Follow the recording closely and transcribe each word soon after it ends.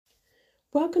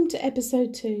Welcome to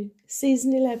episode 2,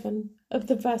 season 11 of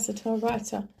The Versatile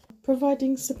Writer,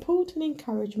 providing support and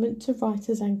encouragement to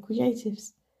writers and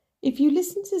creatives. If you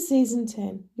listen to season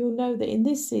 10, you'll know that in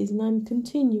this season I'm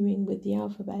continuing with the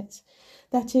alphabet.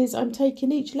 That is, I'm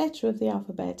taking each letter of the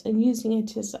alphabet and using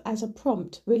it as a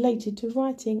prompt related to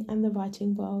writing and the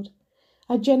writing world.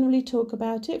 I generally talk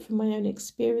about it from my own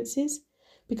experiences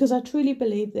because I truly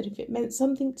believe that if it meant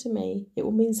something to me, it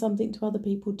will mean something to other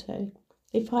people too.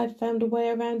 If I've found a way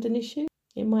around an issue,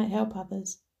 it might help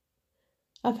others.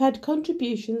 I've had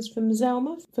contributions from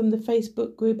Zelma from the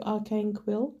Facebook group Arcane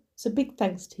Quill, so big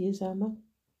thanks to you, Zelma.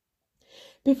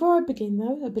 Before I begin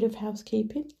though, a bit of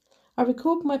housekeeping. I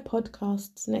record my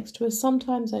podcasts next to a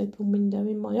sometimes open window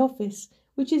in my office,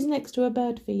 which is next to a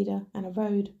bird feeder and a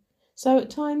road. So at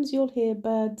times you'll hear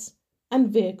birds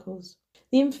and vehicles.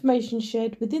 The information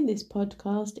shared within this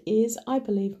podcast is, I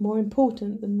believe, more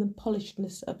important than the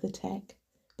polishedness of the tech.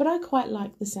 But I quite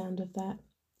like the sound of that.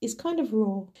 It's kind of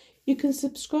raw. You can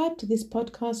subscribe to this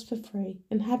podcast for free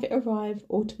and have it arrive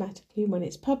automatically when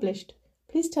it's published.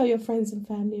 Please tell your friends and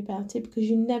family about it because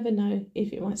you never know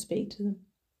if it might speak to them.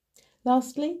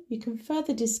 Lastly, you can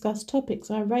further discuss topics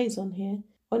I raise on here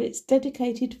on its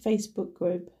dedicated Facebook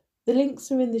group. The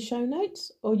links are in the show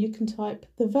notes, or you can type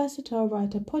the Versatile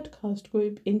Writer podcast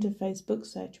group into Facebook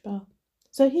search bar.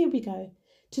 So here we go.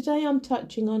 Today I'm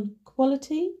touching on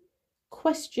quality,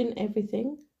 question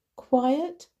everything,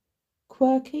 quiet,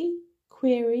 quirky,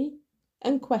 query,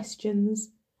 and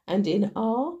questions, and in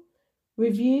R,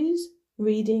 reviews,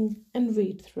 reading, and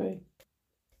read through.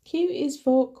 Q is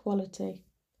for quality.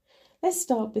 Let's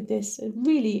start with this.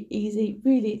 Really easy,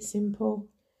 really simple.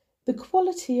 The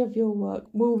quality of your work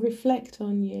will reflect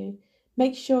on you.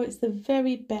 Make sure it's the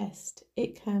very best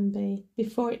it can be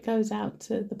before it goes out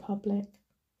to the public.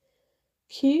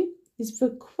 Q is for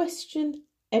question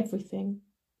everything.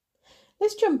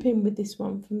 Let's jump in with this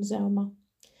one from Zelma.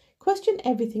 Question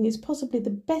everything is possibly the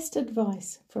best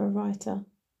advice for a writer.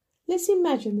 Let's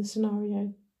imagine the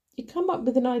scenario. You come up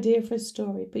with an idea for a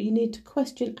story, but you need to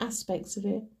question aspects of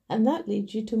it, and that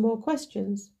leads you to more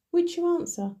questions, which you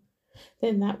answer.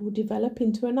 Then that will develop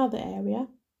into another area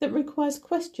that requires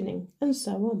questioning, and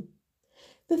so on.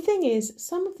 The thing is,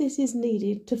 some of this is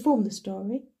needed to form the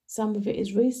story, some of it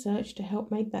is research to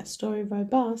help make that story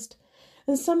robust,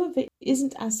 and some of it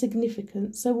isn't as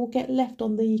significant, so will get left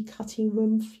on the cutting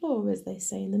room floor, as they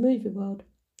say in the movie world.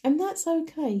 And that's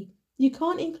okay. You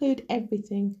can't include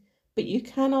everything, but you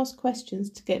can ask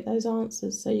questions to get those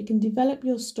answers so you can develop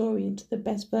your story into the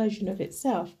best version of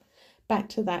itself. Back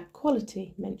to that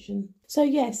quality mention. So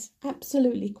yes,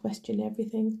 absolutely question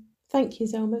everything. Thank you,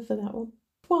 Zelma, for that one.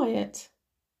 Quiet.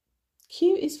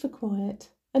 Q is for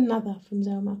quiet. Another from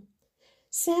Zelma.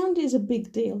 Sound is a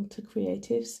big deal to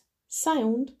creatives.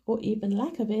 Sound, or even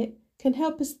lack of it, can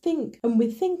help us think, and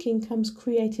with thinking comes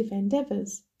creative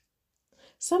endeavours.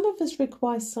 Some of us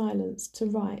require silence to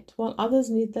write, while others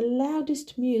need the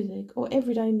loudest music or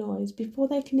everyday noise before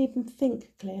they can even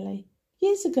think clearly.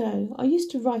 Years ago, I used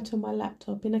to write on my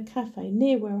laptop in a cafe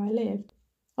near where I lived.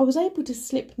 I was able to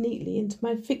slip neatly into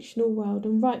my fictional world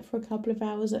and write for a couple of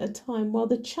hours at a time while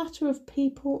the chatter of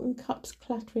people and cups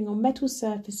clattering on metal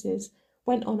surfaces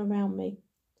went on around me.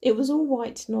 It was all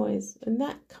white noise, and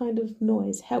that kind of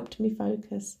noise helped me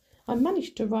focus. I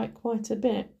managed to write quite a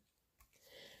bit.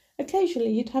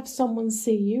 Occasionally you'd have someone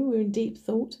see you were in deep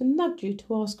thought and nudge you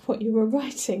to ask what you were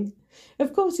writing.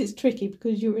 Of course it's tricky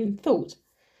because you were in thought,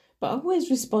 but I always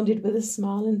responded with a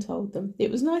smile and told them it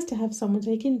was nice to have someone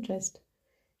take interest.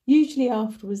 Usually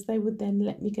afterwards they would then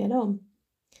let me get on.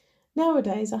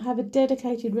 Nowadays I have a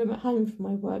dedicated room at home for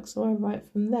my work, so I write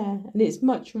from there, and it's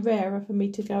much rarer for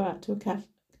me to go out to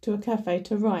a cafe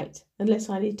to write, unless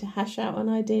I need to hash out an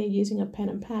idea using a pen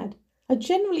and pad. I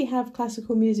generally have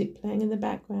classical music playing in the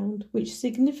background, which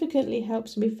significantly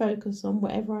helps me focus on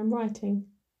whatever I'm writing.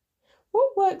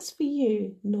 What works for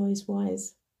you,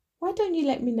 noise-wise? Why don't you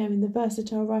let me know in the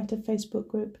Versatile Writer Facebook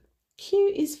group?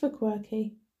 Q is for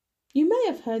quirky. You may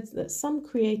have heard that some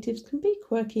creatives can be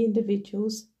quirky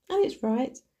individuals, and it's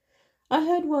right. I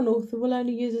heard one author will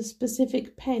only use a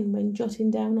specific pen when jotting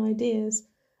down ideas.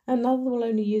 Another will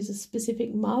only use a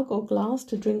specific mug or glass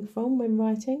to drink from when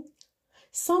writing.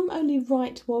 Some only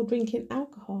write while drinking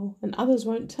alcohol, and others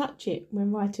won't touch it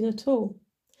when writing at all.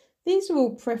 These are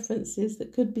all preferences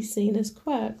that could be seen as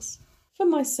quirks. For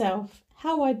myself,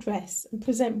 how I dress and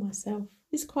present myself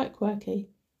is quite quirky.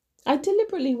 I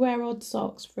deliberately wear odd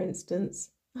socks, for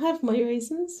instance. I have my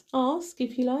reasons. Ask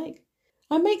if you like.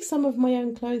 I make some of my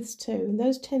own clothes too, and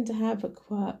those tend to have a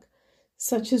quirk,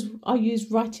 such as I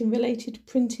use writing-related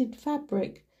printed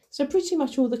fabric. So pretty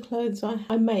much all the clothes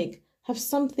I make have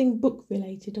something book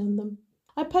related on them.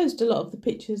 I post a lot of the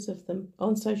pictures of them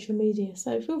on social media,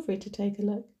 so feel free to take a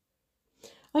look.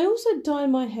 I also dye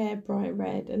my hair bright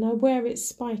red and I wear it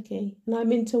spiky, and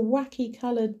I'm into wacky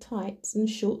coloured tights and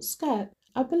short skirts.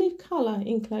 I believe colour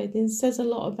in clothing says a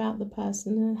lot about the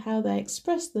person and how they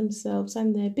express themselves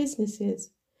and their businesses.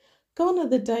 Gone are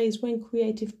the days when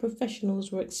creative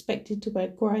professionals were expected to wear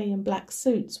grey and black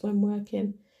suits when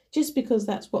working, just because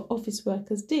that's what office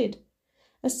workers did.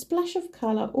 A splash of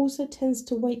colour also tends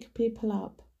to wake people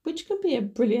up, which can be a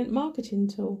brilliant marketing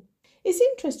tool. It's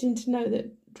interesting to know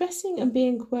that dressing and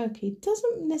being quirky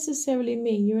doesn't necessarily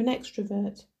mean you're an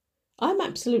extrovert. I'm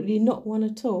absolutely not one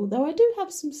at all, though I do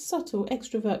have some subtle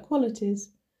extrovert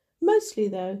qualities. Mostly,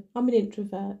 though, I'm an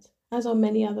introvert, as are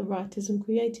many other writers and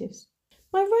creatives.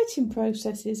 My writing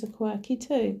processes are quirky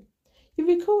too. You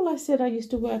recall I said I used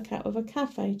to work out of a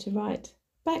cafe to write.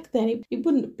 Back then, it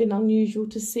wouldn't have been unusual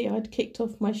to see I'd kicked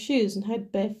off my shoes and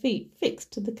had bare feet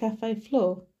fixed to the cafe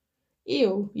floor.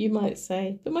 Ew, you might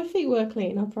say, but my feet were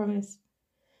clean, I promise.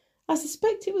 I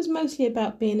suspect it was mostly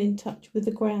about being in touch with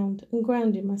the ground and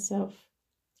grounding myself.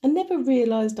 I never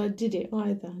realised I did it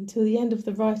either until the end of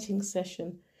the writing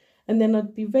session, and then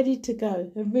I'd be ready to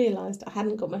go and realised I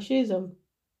hadn't got my shoes on.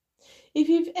 If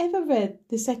you've ever read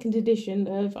the second edition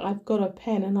of I've Got a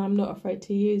Pen and I'm Not Afraid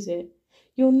to Use It,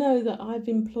 you'll know that I've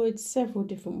employed several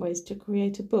different ways to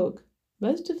create a book,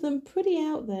 most of them pretty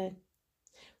out there.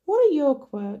 What are your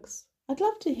quirks? I'd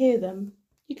love to hear them.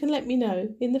 You can let me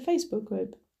know in the Facebook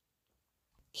group.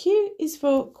 Q is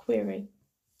for query.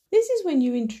 This is when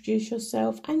you introduce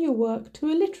yourself and your work to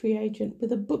a literary agent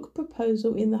with a book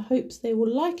proposal in the hopes they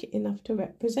will like it enough to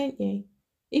represent you.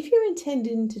 If you're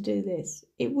intending to do this,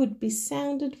 it would be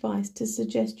sound advice to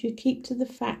suggest you keep to the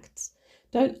facts.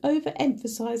 Don't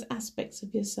overemphasize aspects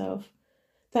of yourself.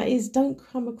 That is, don't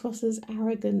come across as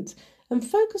arrogant, and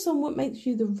focus on what makes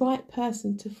you the right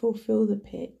person to fulfill the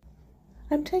pitch.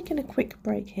 I'm taking a quick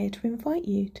break here to invite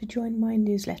you to join my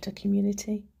newsletter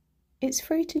community. It's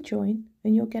free to join,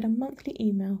 and you'll get a monthly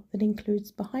email that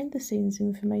includes behind-the-scenes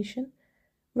information,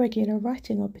 regular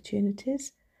writing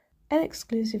opportunities, and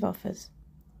exclusive offers.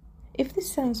 If this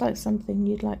sounds like something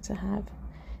you'd like to have,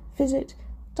 visit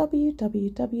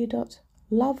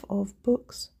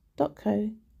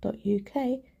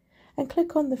www.loveofbooks.co.uk and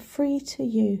click on the Free to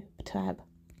You tab.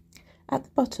 At the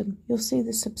bottom, you'll see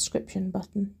the subscription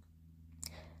button.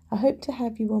 I hope to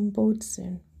have you on board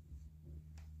soon.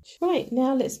 Right,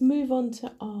 now let's move on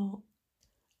to R.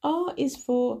 R is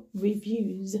for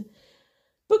reviews.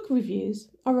 Book reviews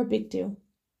are a big deal.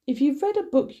 If you've read a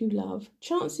book you love,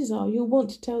 chances are you'll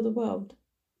want to tell the world.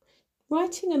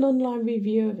 Writing an online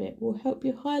review of it will help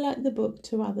you highlight the book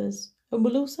to others and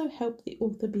will also help the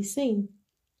author be seen.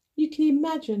 You can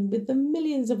imagine, with the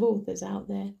millions of authors out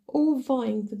there, all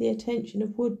vying for the attention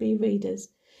of would-be readers,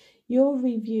 your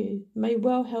review may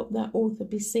well help that author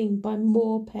be seen by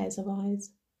more pairs of eyes.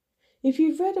 If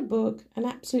you've read a book and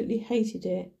absolutely hated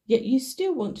it, yet you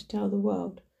still want to tell the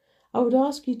world, I would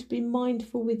ask you to be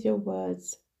mindful with your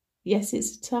words. Yes,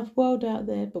 it's a tough world out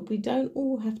there, but we don't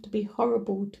all have to be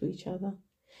horrible to each other.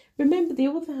 Remember, the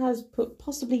author has put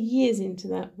possibly years into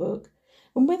that book,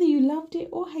 and whether you loved it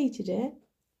or hated it,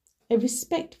 a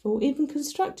respectful, even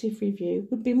constructive review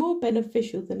would be more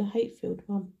beneficial than a hate-filled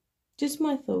one. Just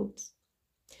my thoughts.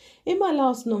 In my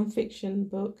last non-fiction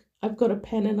book, I've Got a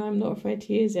Pen and I'm Not Afraid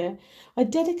to Use It, I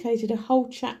dedicated a whole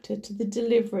chapter to the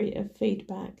delivery of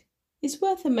feedback. It's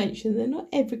worth a mention that not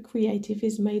every creative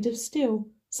is made of steel.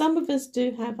 Some of us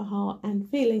do have a heart and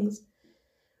feelings.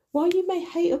 While you may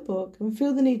hate a book and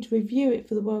feel the need to review it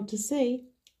for the world to see,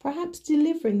 perhaps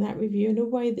delivering that review in a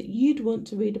way that you'd want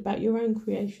to read about your own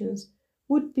creations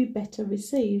would be better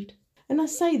received. And I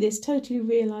say this totally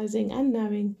realising and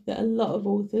knowing that a lot of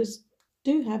authors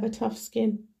do have a tough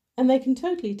skin, and they can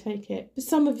totally take it, but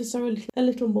some of us are a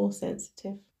little more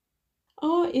sensitive.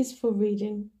 R is for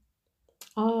reading.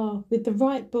 With the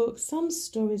right book, some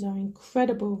stories are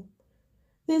incredible.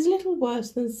 There's little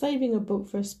worse than saving a book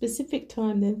for a specific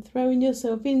time, then throwing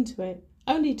yourself into it,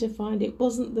 only to find it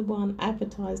wasn't the one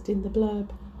advertised in the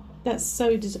blurb. That's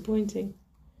so disappointing.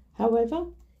 However,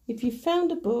 if you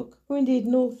found a book, or indeed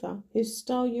an author, whose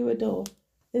style you adore,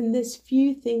 then there's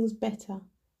few things better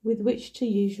with which to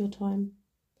use your time.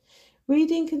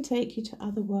 Reading can take you to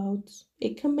other worlds.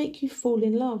 It can make you fall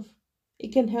in love.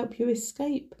 It can help you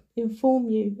escape, inform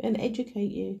you, and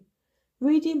educate you.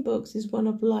 Reading books is one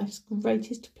of life's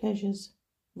greatest pleasures,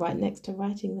 right next to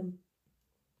writing them.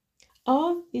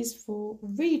 R is for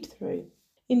read-through.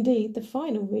 Indeed, the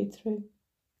final read-through.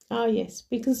 Yes,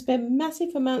 we can spend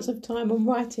massive amounts of time on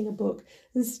writing a book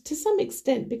and to some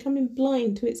extent becoming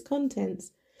blind to its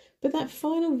contents. But that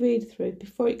final read-through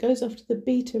before it goes off to the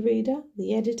beta reader,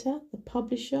 the editor, the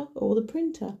publisher or the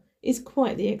printer is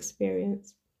quite the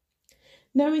experience.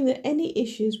 Knowing that any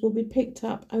issues will be picked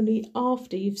up only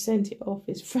after you've sent it off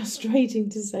is frustrating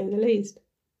to say the least.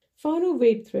 Final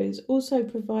read-throughs also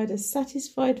provide a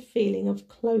satisfied feeling of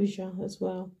closure as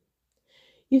well.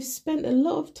 You've spent a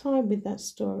lot of time with that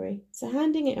story, so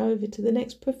handing it over to the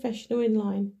next professional in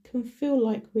line can feel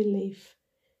like relief.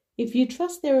 If you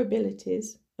trust their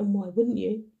abilities, and why wouldn't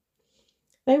you,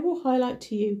 they will highlight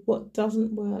to you what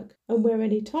doesn't work and where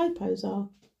any typos are,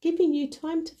 giving you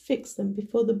time to fix them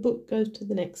before the book goes to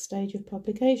the next stage of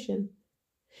publication.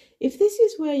 If this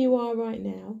is where you are right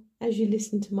now, as you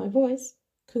listen to my voice,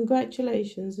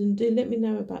 congratulations, and do let me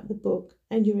know about the book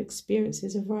and your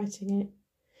experiences of writing it.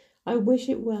 I wish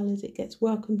it well as it gets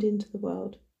welcomed into the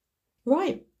world.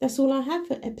 Right, that's all I have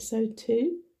for episode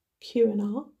 2,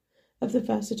 Q&R, of The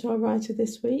Versatile Writer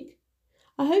this week.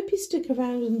 I hope you stick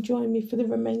around and join me for the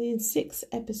remaining 6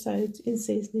 episodes in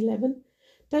season 11.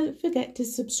 Don't forget to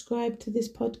subscribe to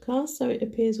this podcast so it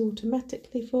appears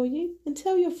automatically for you, and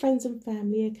tell your friends and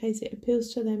family in case it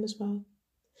appeals to them as well.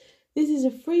 This is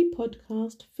a free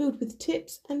podcast filled with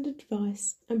tips and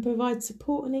advice and provides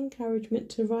support and encouragement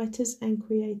to writers and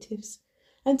creatives.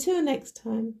 Until next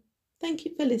time, thank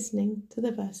you for listening to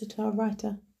The Versatile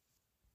Writer.